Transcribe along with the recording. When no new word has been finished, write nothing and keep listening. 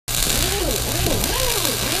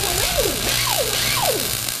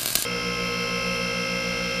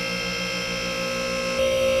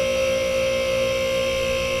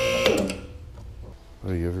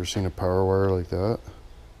ever seen a power wire like that?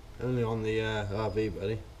 Only on the RV,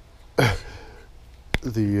 buddy.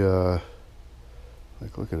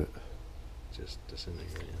 Like, look at it. Just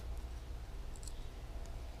disintegrating.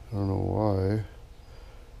 I don't know why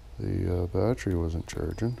the battery wasn't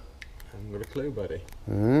charging. I haven't got a clue, buddy.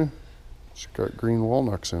 Eh? It's got green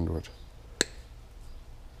walnuts into it.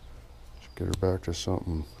 Should get her back to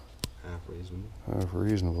something half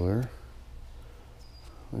reasonable there.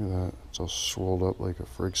 Look at that. It's all swolled up like a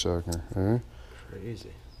frig sacker, eh?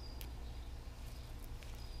 Crazy.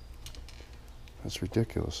 That's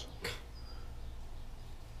ridiculous.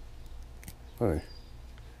 Hey,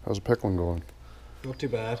 how's the pickling going? Not too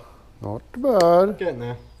bad. Not too bad. Getting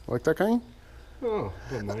there. Like that kind? Oh,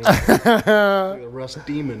 don't mind. Like the rust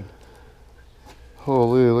demon.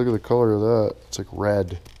 Holy, look at the color of that. It's like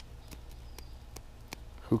red.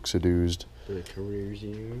 Hooksadoozed. Bit of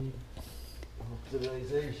corrosion.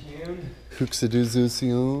 Oxidization.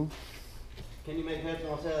 Hooksadoozation. Can you make head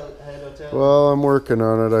or tail? Well, I'm working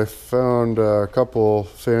on it. I found a couple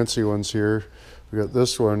fancy ones here. We got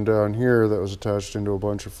this one down here that was attached into a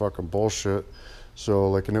bunch of fucking bullshit. So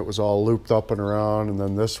like, and it was all looped up and around, and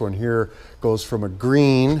then this one here goes from a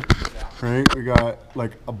green, right? We got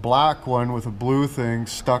like a black one with a blue thing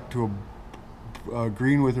stuck to a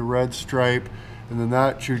green with a red stripe, and then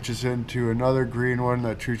that chooches into another green one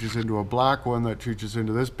that chooches into a black one that chooches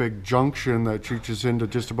into this big junction that chooches into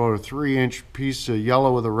just about a 3-inch piece of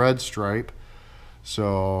yellow with a red stripe.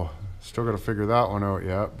 So still got to figure that one out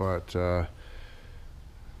yet, but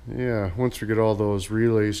yeah, once we get all those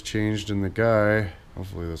relays changed in the guy,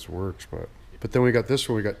 hopefully this works. But then we got this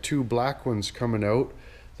one. We got 2 black ones coming out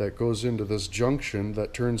that goes into this junction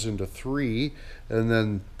that turns into 3, and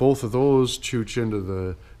then both of those chooch into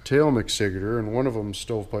the tail mixator, and one of them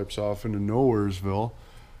stovepipes off into Nowheresville.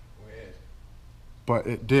 Weird. But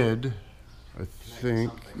it did, I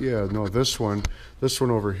think. Yeah, no, this one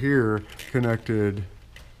over here connected.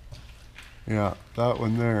 Yeah, that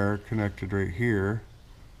one there connected right here.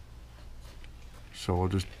 So we'll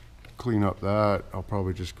just clean up that. I'll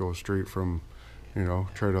probably just go straight from, you know,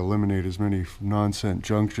 try to eliminate as many nonsense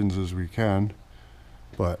junctions as we can.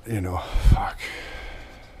 But, you know, fuck.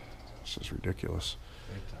 This is ridiculous.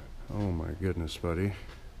 Oh my goodness, buddy.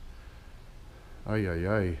 Ay, ay,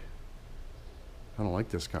 ay. I don't like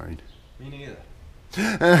this kind. Me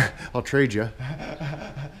neither. I'll trade you.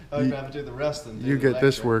 I'd rather do the rest than do You the get electric.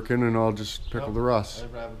 this working and I'll just pickle the rust.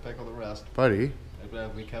 I'd rather pickle the rest. Buddy. I'd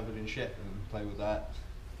rather be covered in shit and play with that.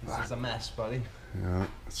 This is a mess, buddy. Yeah,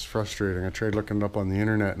 it's frustrating. I tried looking it up on the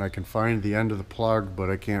internet and I can find the end of the plug, but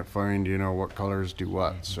I can't find, you know, what colors do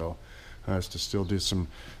what. So I have to still do some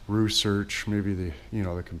research. Maybe the, you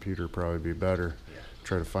know, the computer probably be better. Yeah.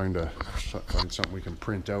 Try to find something we can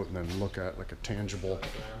print out and then look at, like a tangible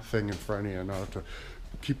thing in front of you, and not have to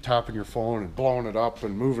keep tapping your phone and blowing it up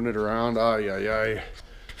and moving it around. Ay, ay, ay.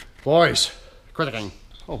 Boys, quit the game.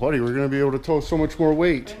 Oh, buddy, we're going to be able to tow so much more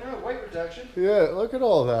weight. I know, weight reduction. Yeah, look at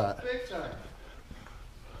all that. Big time.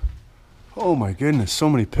 Oh my goodness, so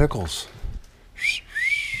many pickles.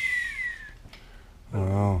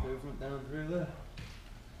 Wow. Movement down through there.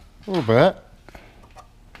 A little bit.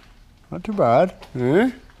 Not too bad.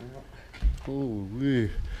 Eh?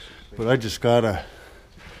 Holy. But I just got a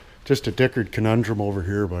Dickard conundrum over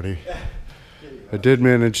here, buddy. I did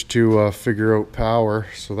manage to figure out power.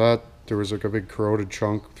 So that there was like a big corroded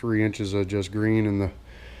chunk, 3 inches of just green in the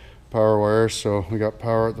power wire. So we got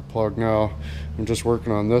power at the plug now. I'm just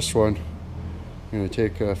working on this one. I'm going to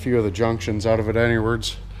take a few of the junctions out of it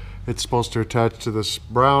anywards. It's supposed to attach to this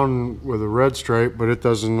brown with a red stripe, but it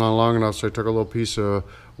doesn't, not long enough, so I took a little piece of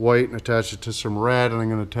white and attached it to some red, and I'm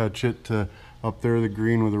going to attach it to up there, the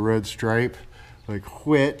green with a red stripe, like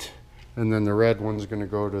whit, and then the red one's going to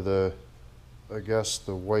go to the, I guess,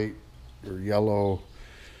 the white or yellow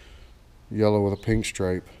with a pink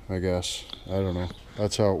stripe, I guess. I don't know.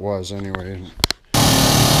 That's how it was anyway.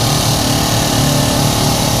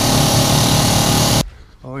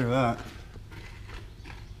 Oh, look at that.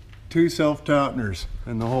 2 self-tauteners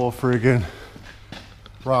and the whole friggin'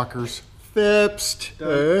 rockers fixed.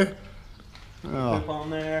 Eh? Oh. Poop on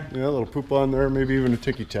there. Yeah, a little poop on there, maybe even a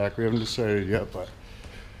ticky-tack. We haven't decided yet, but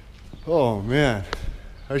oh man,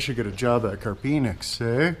 I should get a job at Carpenix,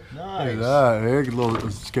 eh? Nice. Look at that, eh?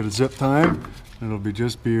 Let's get a zip time. It'll be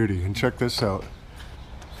just beauty. And check this out.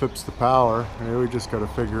 Flips the power. Eh? We just got to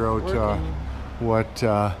figure out what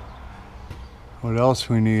else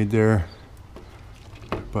we need there.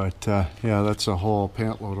 But yeah, that's a whole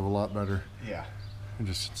pant load of a lot better. Yeah. And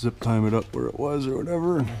just zip time it up where it was or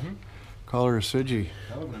whatever, and call her a Siggy.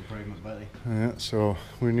 That was an improvement, buddy. Yeah, so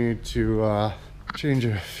we need to change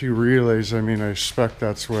a few relays. I mean, I expect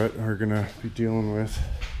that's what we're gonna be dealing with.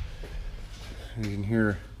 You can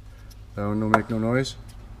hear that one don't make no noise.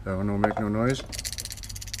 That one don't make no noise.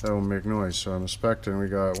 That won't make noise. So I'm expecting we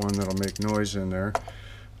got one that'll make noise in there.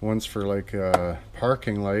 One's for like a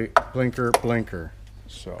parking light, blinker, blinker.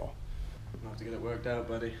 So. I'll have to get it worked out,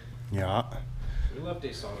 buddy. Yeah. We left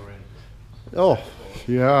a solder in. Oh,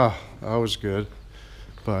 yeah, that was good.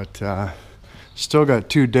 But still got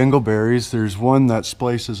 2 dingleberries. There's one that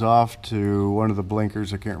splices off to one of the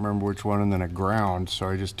blinkers. I can't remember which one, and then a ground. So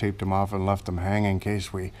I just taped them off and left them hanging in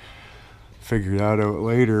case we figure that out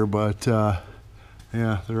later. But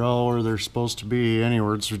yeah, they're all where they're supposed to be.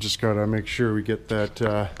 Anyways, we just gotta make sure we get that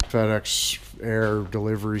FedEx air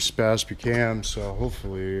delivery as fast as we can. So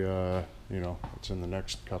hopefully, you know, it's in the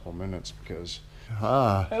next couple minutes because.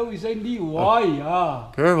 Careful.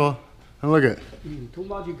 And look at too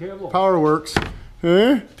much careful. power works.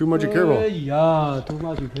 Eh? Too much careful. Yeah, too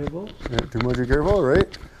much careful. Yeah, too much careful,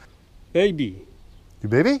 right? Baby, You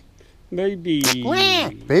baby? maybe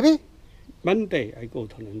Baby? Monday I go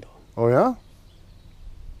Toronto. Oh yeah?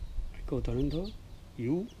 I go Toronto.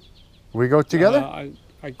 You? We go together?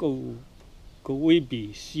 I go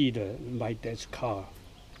Weibi see my dad's car.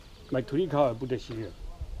 My 3 car I put it here.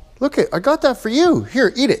 Look it, I got that for you.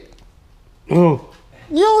 Here, eat it. Oh.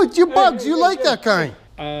 No, it's your bugs. You like that kind.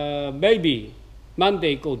 Maybe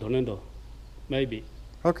Monday go Toronto. Maybe.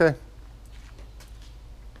 Okay.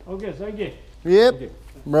 Okay, thank you. Yep. Okay.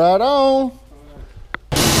 Right on.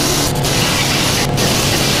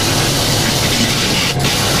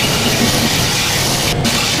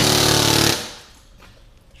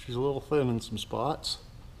 She's a little thin in some spots.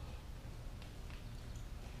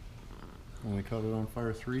 Only caught it on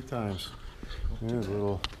fire 3 times. Yeah, a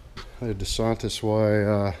little. Hey, DeSantis,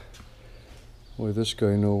 why this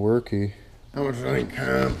guy no worky? How much I think?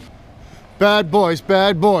 Bad boys,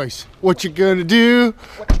 bad boys. What you gonna do?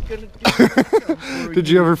 What you gonna do? Did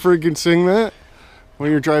you ever freaking sing that when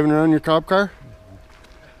you're driving around in your cop car?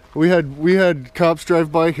 We had cops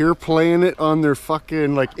drive by here playing it on their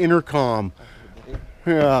fucking like intercom.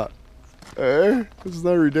 Yeah. Eh? Isn't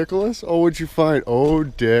that ridiculous? Oh, what'd you find? Oh,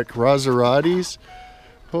 Dick. Raseratis?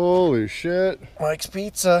 Holy shit. Mike's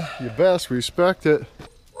Pizza. You best respect it. My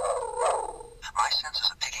senses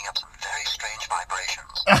are picking up some very strange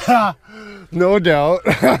vibrations. No doubt.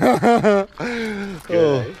 Oh,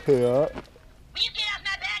 yeah. Will you get off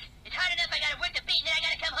my back? It's hard enough I gotta work the beat and then I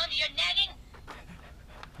gotta come home to your nagging.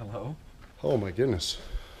 Hello? Oh my goodness.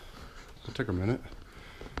 It'll take a minute.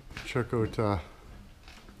 Check out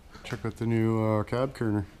the new cab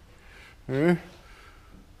kerner. Eh?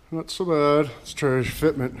 Not so bad. Let's try his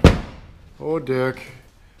fitment. Oh, Dick.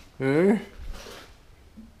 Eh?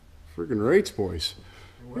 Friggin' rates, boys.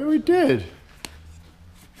 Yeah, we did.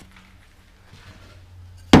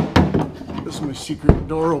 This is my secret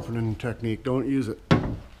door opening technique. Don't use it.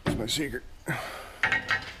 It's my secret.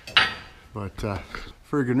 But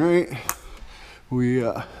friggin' right. We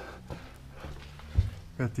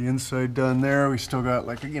got the inside done there. We still got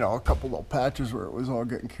like, you know, a couple little patches where it was all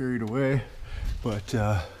getting carried away. But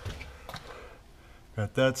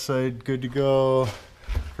got that side good to go.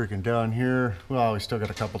 Freaking down here. Well, we still got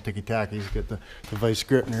a couple ticky-tackies. Get the vice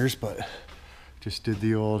grippners, but just did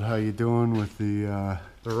the old how you doing with the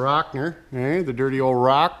Rockner. Eh? The dirty old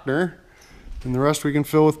Rockner. And the rest we can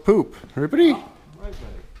fill with poop. Right, buddy? Right, buddy.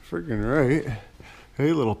 Freaking right.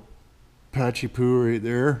 Hey, little patchy poo right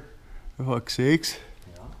there. For fuck's sakes.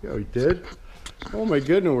 Yeah, we did. Oh my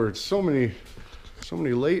goodness, we're at so many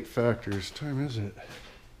late factors. What time is it?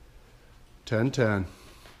 10:10.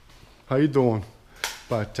 How you doing?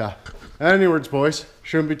 But anyways, boys,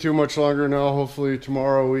 shouldn't be too much longer now. Hopefully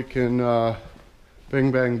tomorrow we can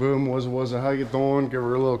bing bang boom. Was how you doing? Give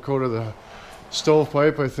her a little coat of the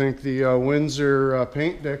stovepipe. I think the Windsor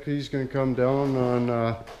paint deck, he's gonna come down on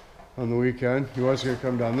the weekend. He was gonna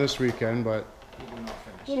come down this weekend, but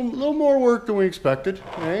a little more work than we expected.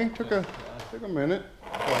 Eh? Took a minute,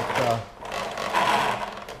 but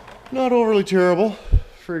not overly terrible.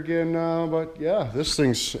 Friggin', but yeah, this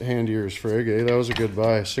thing's handier as frig. Eh? That was a good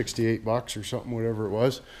buy, $68 or something, whatever it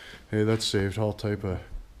was. Hey, that saved all type of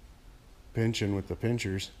pinching with the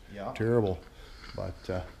pinchers. Yeah. Terrible,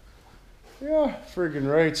 but yeah, friggin'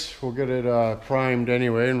 rights. We'll get it primed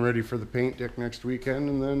anyway and ready for the paint deck next weekend,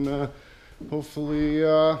 and then hopefully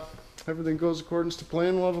everything goes according to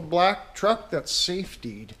plan. We'll have a black truck that's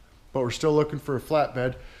safetied, but we're still looking for a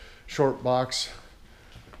flatbed, short box,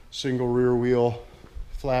 single rear wheel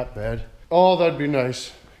flatbed. Oh, that'd be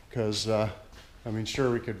nice, because I mean,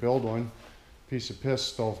 sure, we could build one, piece of piss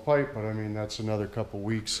stovepipe, but I mean, that's another couple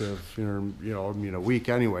weeks of, you know, I mean, a week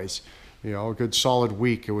anyways. You know, a good solid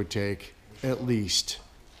week it would take, at least.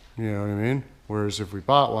 You know what I mean? Whereas if we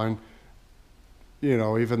bought one, you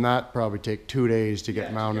know, even that probably take 2 days to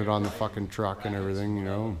get mounted on the fucking truck and everything, you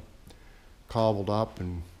know, cobbled up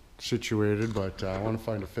and situated. But I want to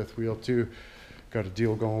find a fifth wheel too. Got a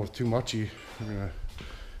deal going with Too Muchy.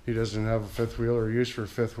 He doesn't have a fifth wheel or use for a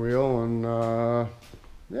fifth wheel, and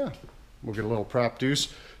yeah, we'll get a little prop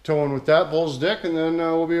deuce towing with that bull's dick, and then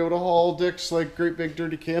we'll be able to haul dicks like great big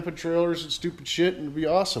dirty camping trailers and stupid shit, and it'll be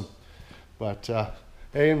awesome. But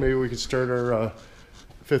hey, maybe we could start our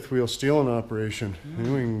fifth wheel stealing operation. We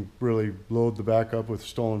can really load the back up with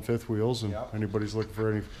stolen fifth wheels, and anybody's looking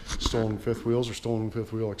for any stolen fifth wheels or stolen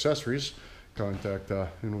fifth wheel accessories, contact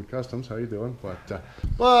Inwood Customs. How you doing?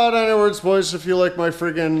 But anyways, boys, if you like my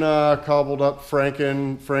friggin' cobbled up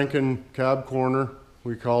Franken cab corner,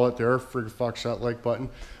 we call it there, friggin' fox that like button.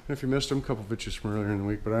 And if you missed them, a couple bitches from earlier in the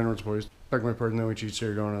week. But anyways, boys, beg my pardon, then we cheat, say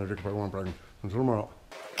you're going another drink if I want, pardon. Until tomorrow.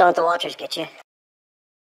 Don't let the watchers get you.